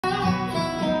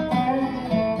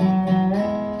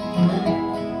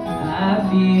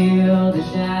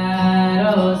the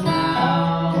shadows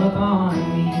now upon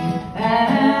me,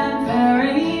 and fair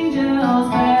angels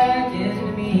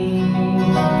beckon me.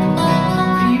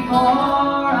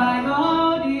 Before I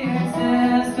go, dear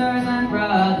sisters and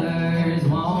brothers,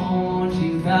 won't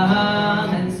you come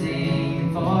and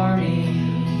sing for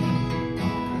me?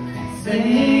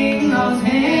 Sing those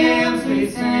hymns we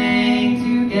sang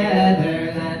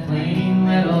together, that plain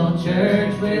little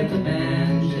church with the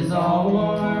benches all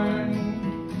worn.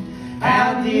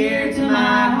 How dear to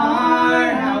my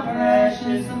heart, how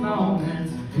precious the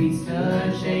moments we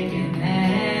stood shaking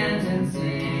hands and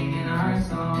singing our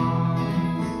songs.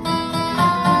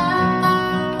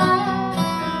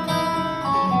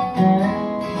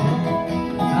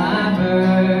 My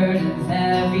burden's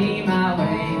heavy, my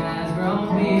way has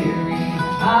grown weary.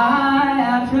 I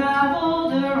have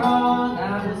traveled a road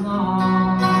that was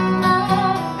long,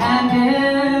 and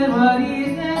it would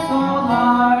ease this old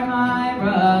heart, my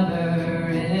brother,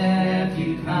 if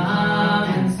you'd come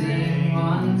and sing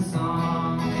one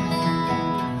song.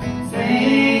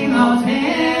 Sing those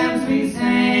hymns we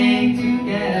sang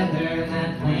together,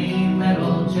 that plain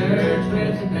little church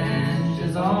with the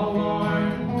benches all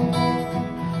worn.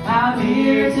 How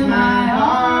dear to my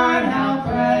heart, how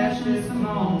precious the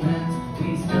moments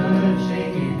we stood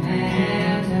shaking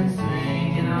hands and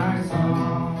singing our songs.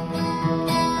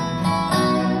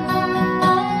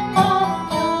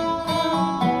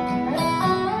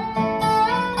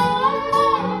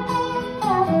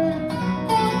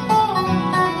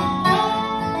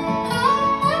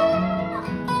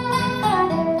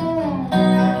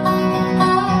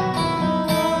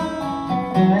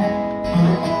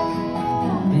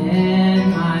 In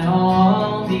my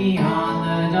home beyond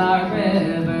the dark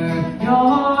river,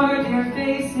 your dear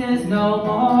face is no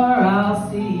more I'll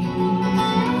see.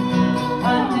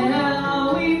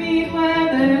 Until we meet where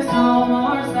there's no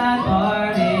more sad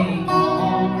parting,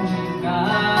 won't you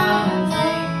come and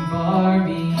sing for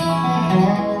me?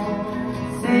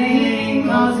 Sing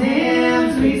those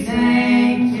hymns we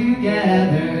sang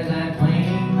together, that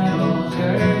plain little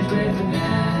church with the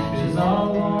benches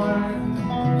all worn.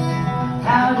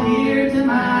 How dear to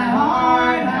my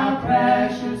heart, how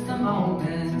precious the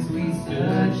moments we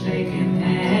stood shaking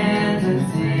hands and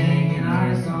singing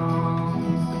our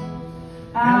songs.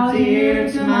 How dear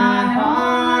to my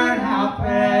heart, how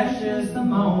precious the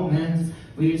moments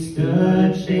we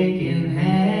stood shaking